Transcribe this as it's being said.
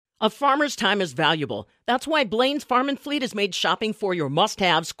A farmer's time is valuable. That's why Blaine's Farm and Fleet has made shopping for your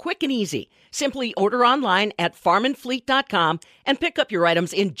must-haves quick and easy. Simply order online at farmandfleet.com and pick up your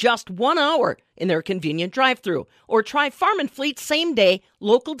items in just 1 hour in their convenient drive-thru. Or try Farm and Fleet's same-day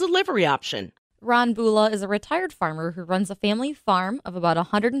local delivery option. Ron Bula is a retired farmer who runs a family farm of about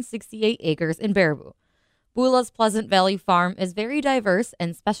 168 acres in Baraboo. Bula's Pleasant Valley Farm is very diverse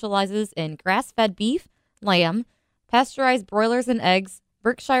and specializes in grass-fed beef, lamb, pasteurized broilers and eggs,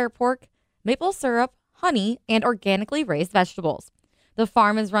 Berkshire pork, maple syrup, honey, and organically raised vegetables. The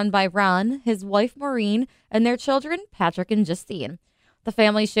farm is run by Ron, his wife Maureen, and their children Patrick and Justine. The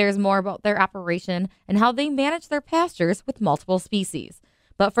family shares more about their operation and how they manage their pastures with multiple species.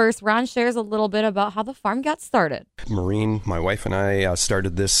 But first, Ron shares a little bit about how the farm got started. Maureen, my wife, and I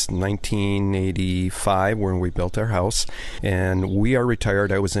started this 1985 when we built our house, and we are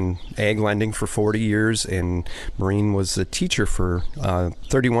retired. I was in ag lending for 40 years, and Maureen was a teacher for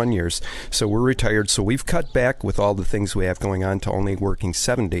 31 years. So we're retired, so we've cut back with all the things we have going on to only working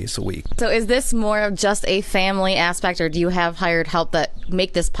 7 days a week. So is this more of just a family aspect, or do you have hired help that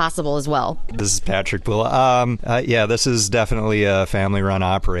make this possible as well? This is Patrick Bula. Yeah, this is definitely a family-run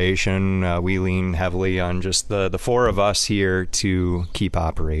operation. We lean heavily on just the four of us here to keep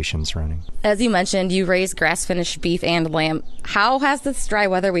operations running. As you mentioned, you raise grass-finished beef and lamb. How has this dry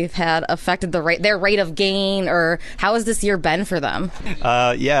weather we've had affected their rate of gain, or how has this year been for them?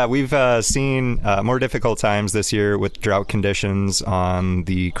 Yeah, we've seen more difficult times this year with drought conditions on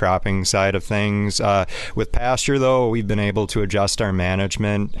the cropping side of things. With pasture, though, we've been able to adjust our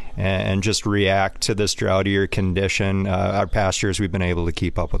management and just react to this droughtier condition. Our pastures, we've been able to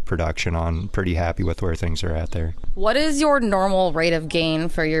keep up with production on. Pretty happy with where things are at there. What is your normal rate of gain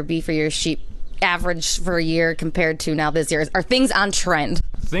for your beef or your sheep average for a year compared to now this year? Are things on trend?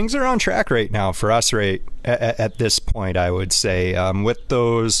 Things are on track right now for us at this point, I would say. With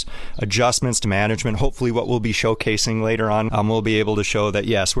those adjustments to management, hopefully what we'll be showcasing later on, we'll be able to show that,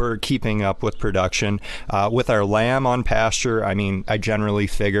 yes, we're keeping up with production. With our lamb on pasture, I generally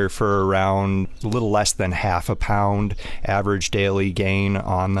figure for around a little less than half a pound average daily gain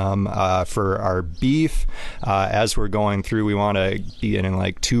on them. For our beef, as we're going through, we want to be getting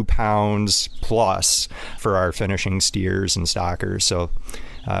like 2 pounds plus for our finishing steers and stockers. So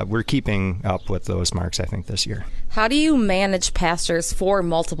we're keeping up with those marks, I think, this year. How do you manage pastures for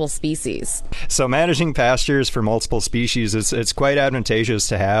multiple species? So managing pastures for multiple species, it's quite advantageous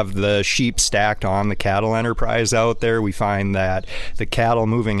to have the sheep stacked on the cattle enterprise out there. We find that the cattle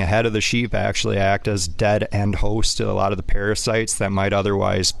moving ahead of the sheep actually act as dead end hosts to a lot of the parasites that might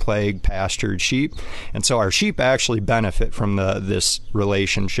otherwise plague pastured sheep. And so our sheep actually benefit from this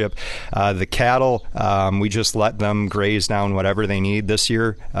relationship. The cattle, we just let them graze down whatever they need this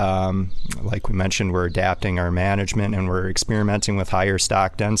year. Like we mentioned, we're adapting our management and we're experimenting with higher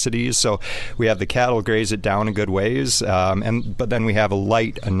stock densities. So we have the cattle graze it down a good ways, but then we have a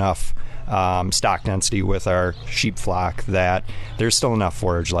light enough stock density with our sheep flock that there's still enough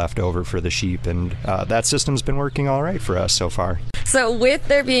forage left over for the sheep, and that system's been working all right for us so far. So with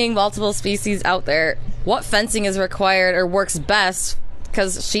there being multiple species out there, what fencing is required or works best?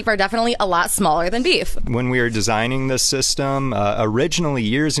 Because sheep are definitely a lot smaller than beef. When we were designing this system, originally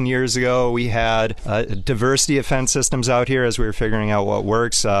years and years ago, we had a diversity of fence systems out here as we were figuring out what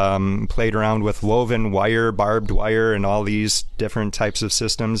works. Played around with woven wire, barbed wire, and all these different types of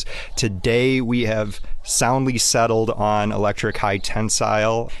systems. Today, we have soundly settled on electric high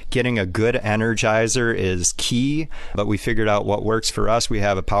tensile. Getting a good energizer is key, but we figured out what works for us. We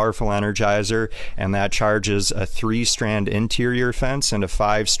have a powerful energizer, and that charges a 3-strand interior fence and a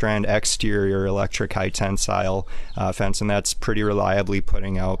 5-strand exterior electric high tensile fence, and that's pretty reliably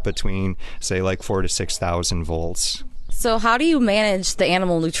putting out between, say, like 4,000 to 6,000 volts. So how do you manage the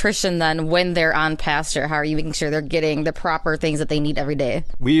animal nutrition then when they're on pasture? How are you making sure they're getting the proper things that they need every day?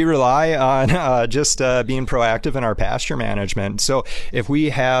 We rely on just being proactive in our pasture management. So if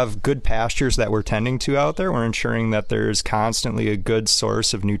we have good pastures that we're tending to out there, we're ensuring that there's constantly a good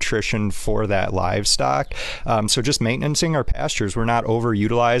source of nutrition for that livestock. So just maintaining our pastures. We're not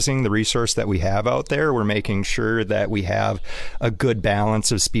overutilizing the resource that we have out there. We're making sure that we have a good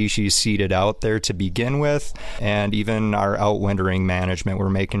balance of species seeded out there to begin with, and even our outwintering management, we're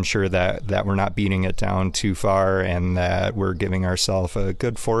making sure that we're not beating it down too far and that we're giving ourselves a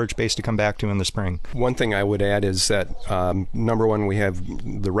good forage base to come back to in the spring. One thing I would add is that, number one, we have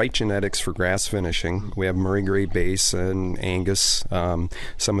the right genetics for grass finishing. We have Murray Grey base and Angus, some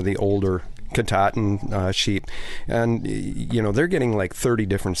of the older Katahdin sheep, and they're getting like 30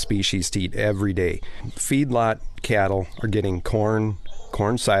 different species to eat every day. Feedlot cattle are getting corn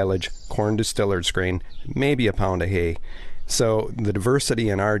silage, corn distillers grain, maybe a pound of hay. So the diversity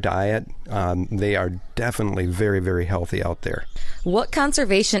in our diet, they are definitely very, very healthy out there. What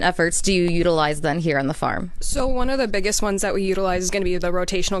conservation efforts do you utilize then here on the farm? So one of the biggest ones that we utilize is going to be the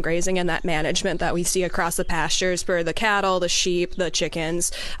rotational grazing and that management that we see across the pastures for the cattle, the sheep, the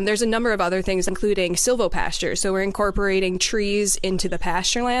chickens. There's a number of other things, including silvopasture. So we're incorporating trees into the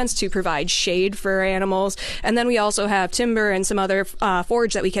pasture lands to provide shade for animals. And then we also have timber and some other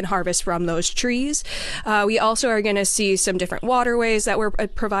forage that we can harvest from those trees. We also are going to see some different waterways that were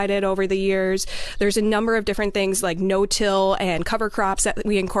provided over the years. There's a number of different things like no-till and cover crops that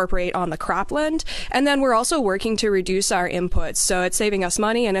we incorporate on the cropland. And then we're also working to reduce our inputs. So it's saving us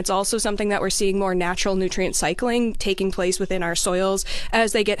money, and it's also something that we're seeing more natural nutrient cycling taking place within our soils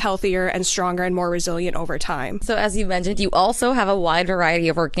as they get healthier and stronger and more resilient over time. So as you mentioned, you also have a wide variety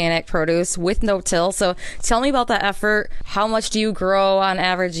of organic produce with no-till. So tell me about that effort. How much do you grow on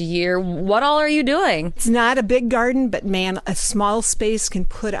average a year? What all are you doing? It's not a big garden, but man, a small space can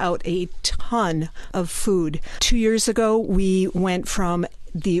put out a ton of food. 2 years ago, we went from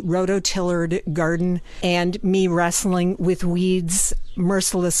the rototillered garden and me wrestling with weeds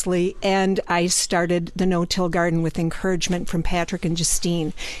mercilessly, and I started the no-till garden with encouragement from Patrick and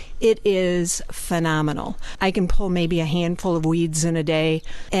Justine. It is phenomenal. I can pull maybe a handful of weeds in a day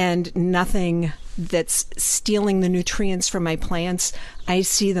and nothing that's stealing the nutrients from my plants. I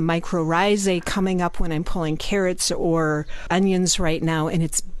see the mycorrhizae coming up when I'm pulling carrots or onions right now, and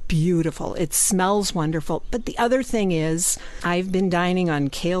it's beautiful. It smells wonderful. But the other thing is, I've been dining on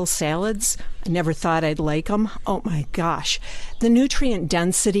kale salads. I never thought I'd like them. Oh my gosh. The nutrient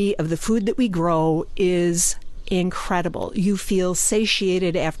density of the food that we grow is incredible. You feel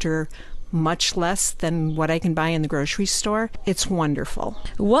satiated after much less than what I can buy in the grocery store. It's wonderful.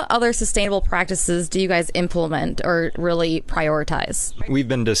 What other sustainable practices do you guys implement or really prioritize? We've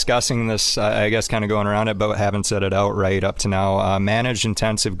been discussing this, I guess, kind of going around it, but haven't said it outright up to now. Managed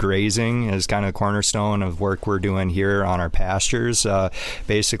intensive grazing is kind of the cornerstone of work we're doing here on our pastures.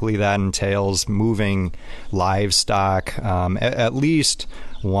 Basically, that entails moving livestock at least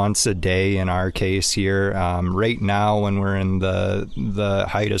once a day in our case here. Right now, when we're in the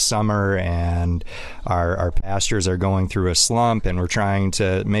height of summer and our pastures are going through a slump and we're trying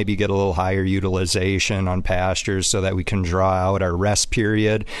to maybe get a little higher utilization on pastures so that we can draw out our rest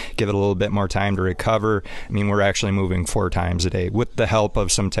period, give it a little bit more time to recover. I mean, we're actually moving 4 times a day with the help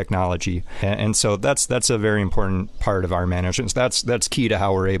of some technology. And so that's a very important part of our management. That's key to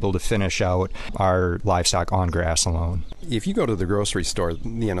how we're able to finish out our livestock on grass alone. If you go to the grocery store,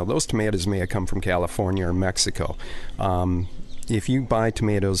 those tomatoes may have come from California or Mexico. If you buy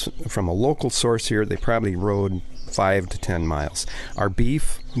tomatoes from a local source here, they probably rode 5 to 10 miles. Our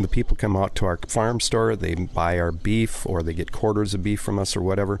beef, the people come out to our farm store, they buy our beef or they get quarters of beef from us or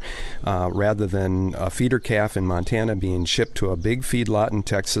whatever, rather than a feeder calf in Montana being shipped to a big feedlot in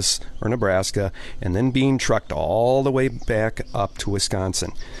Texas or Nebraska and then being trucked all the way back up to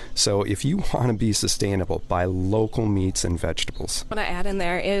Wisconsin. So if you want to be sustainable, buy local meats and vegetables. What I add in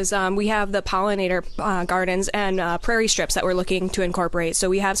there is we have the pollinator gardens and prairie strips that we're looking to incorporate. So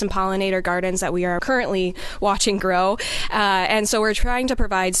we have some pollinator gardens that we are currently watching grow. And so we're trying to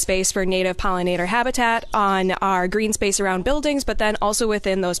provide space for native pollinator habitat on our green space around buildings, but then also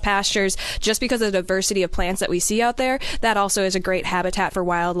within those pastures, just because of the diversity of plants that we see out there, that also is a great habitat for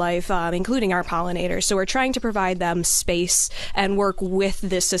wildlife, including our pollinators. So we're trying to provide them space and work with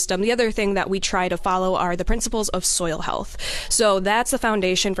this system. The other thing that we try to follow are the principles of soil health. So that's the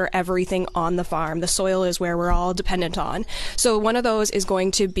foundation for everything on the farm. The soil is where we're all dependent on. So one of those is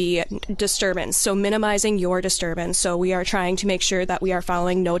going to be disturbance. So minimizing your disturbance. So we are trying to make sure that we are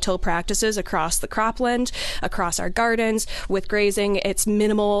following no-till practices across the cropland, across our gardens. With grazing, it's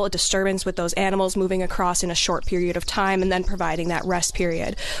minimal disturbance with those animals moving across in a short period of time and then providing that rest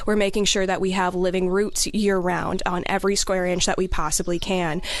period. We're making sure that we have living roots year-round on every square inch that we possibly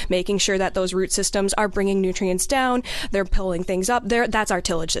can, making sure that those root systems are bringing nutrients down, they're pulling things up. That's our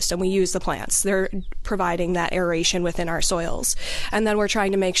tillage system. We use the plants. They're providing that aeration within our soils. And then we're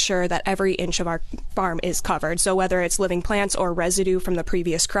trying to make sure that every inch of our farm is covered. So whether it's living plants or residue from the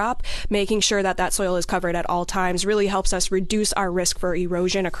previous crop, making sure that that soil is covered at all times really helps us reduce our risk for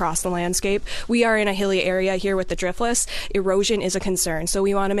erosion across the landscape. We are in a hilly area here with the driftless. Erosion is a concern. So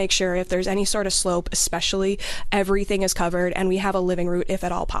we want to make sure if there's any sort of slope, especially, everything is covered and we have a living root if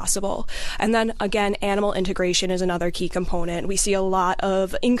at all possible. And then again, animal integration is another key component. We see a lot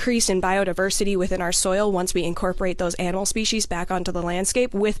of increase in biodiversity within our soil once we incorporate those animal species back onto the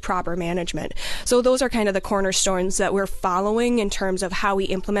landscape with proper management. So those are kind of the cornerstones cornerstones that we're following in terms of how we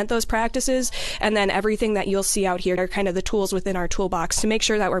implement those practices. And then everything that you'll see out here are kind of the tools within our toolbox to make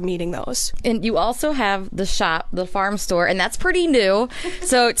sure that we're meeting those. And you also have the shop, the farm store, and that's pretty new.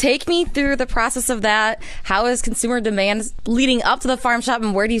 So take me through the process of that. How is consumer demand leading up to the farm shop,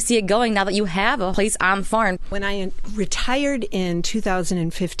 and where do you see it going now that you have a place on the farm? When I retired in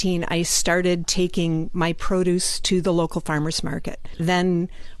 2015, I started taking my produce to the local farmers market. Then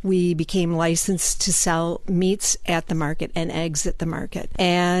we became licensed to sell meats at the market and eggs at the market.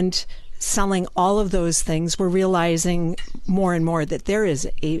 And selling all of those things, we're realizing more and more that there is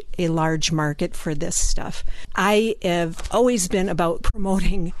a large market for this stuff. I have always been about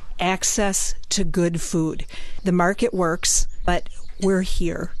promoting access to good food. The market works, but we're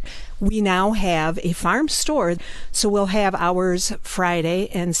here. We now have a farm store, so we'll have hours Friday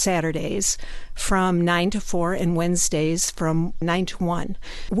and Saturdays from 9 to 4 and Wednesdays from 9 to 1.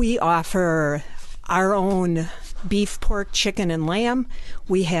 We offer our own beef, pork, chicken, and lamb.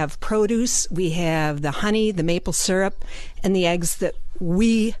 We have produce. We have the honey, the maple syrup, and the eggs that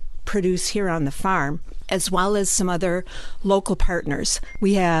we produce here on the farm, as well as some other local partners.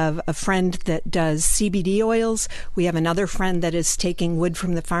 We have a friend that does CBD oils. We have another friend that is taking wood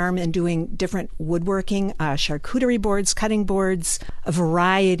from the farm and doing different woodworking, charcuterie boards, cutting boards, a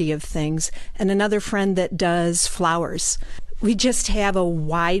variety of things, and another friend that does flowers. We just have a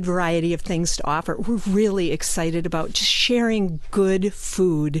wide variety of things to offer. We're really excited about just sharing good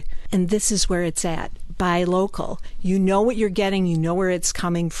food, and this is where it's at. Buy local. You know what you're getting. You know where it's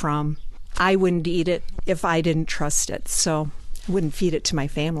coming from. I wouldn't eat it if I didn't trust it, so I wouldn't feed it to my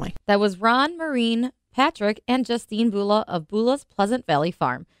family. That was Ron, Maureen, Patrick, and Justine Bula of Bula's Pleasant Valley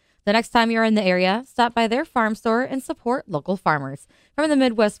Farm. The next time you're in the area, stop by their farm store and support local farmers. From the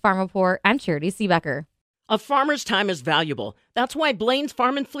Midwest Farm Report, I'm Charity Seebecker. A farmer's time is valuable. That's why Blaine's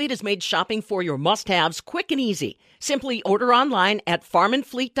Farm and Fleet has made shopping for your must-haves quick and easy. Simply order online at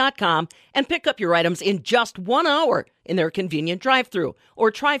farmandfleet.com and pick up your items in just 1 hour in their convenient drive-thru,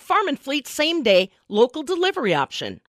 or try Farm and Fleet's same-day local delivery option.